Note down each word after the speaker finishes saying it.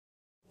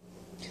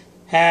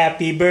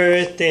Happy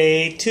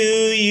birthday to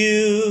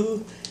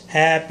you.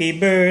 Happy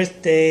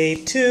birthday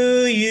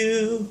to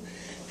you.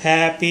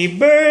 Happy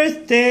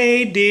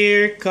birthday,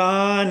 dear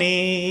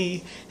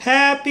Connie.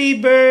 Happy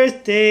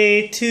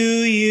birthday to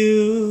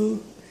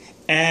you.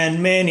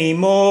 And many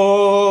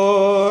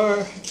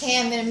more. Okay,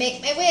 I'm going to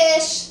make my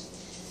wish.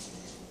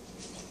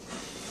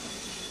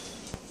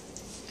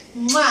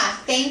 Mwah!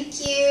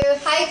 Thank you.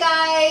 Hi,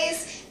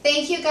 guys.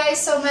 Thank you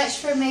guys so much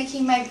for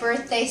making my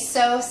birthday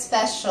so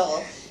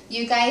special.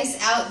 You guys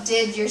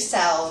outdid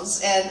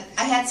yourselves, and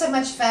I had so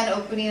much fun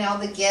opening all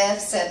the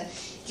gifts and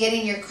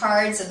getting your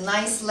cards and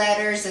nice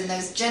letters and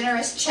those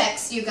generous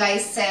checks you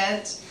guys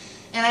sent.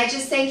 And I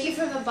just thank you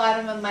from the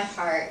bottom of my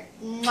heart.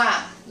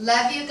 Mwah!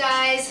 Love you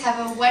guys.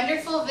 Have a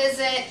wonderful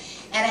visit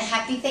and a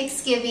happy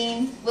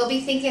Thanksgiving. We'll be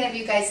thinking of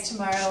you guys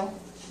tomorrow.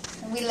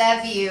 And we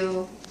love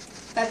you.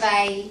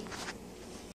 Bye-bye.